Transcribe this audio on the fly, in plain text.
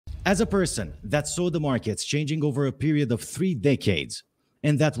As a person that saw the markets changing over a period of 3 decades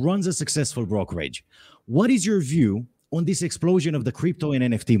and that runs a successful brokerage, what is your view on this explosion of the crypto and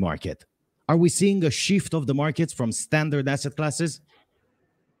NFT market? Are we seeing a shift of the markets from standard asset classes?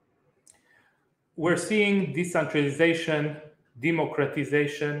 We're seeing decentralization,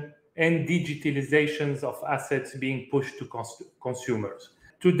 democratization, and digitalizations of assets being pushed to consumers.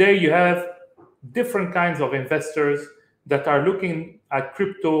 Today, you have different kinds of investors that are looking at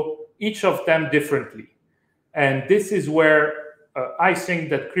crypto, each of them differently. And this is where I think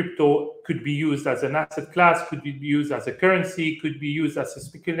that crypto could be used as an asset class, could be used as a currency, could be used as a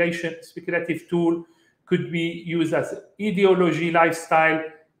speculative tool, could be used as ideology, lifestyle,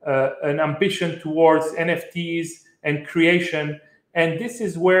 an ambition towards NFTs and creation. And this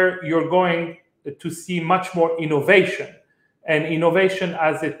is where you're going to see much more innovation, and innovation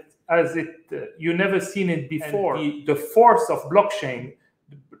as it you never seen it before. The force of blockchain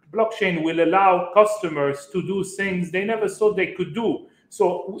will allow customers to do things they never thought they could do.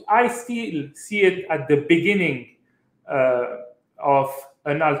 So I still see it at the beginning of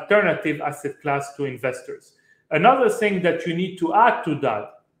an alternative asset class to investors. Another thing that you need to add to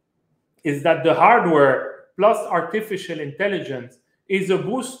that is that the hardware plus artificial intelligence is a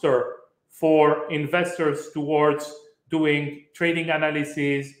booster for investors towards doing trading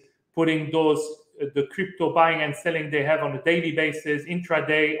analysis, putting the crypto buying and selling they have on a daily basis,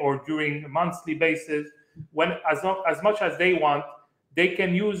 intraday, or during a monthly basis. When as much as they want, they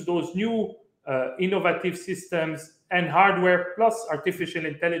can use those new innovative systems and hardware plus artificial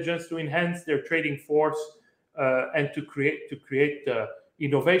intelligence to enhance their trading force and to create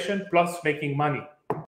innovation plus making money.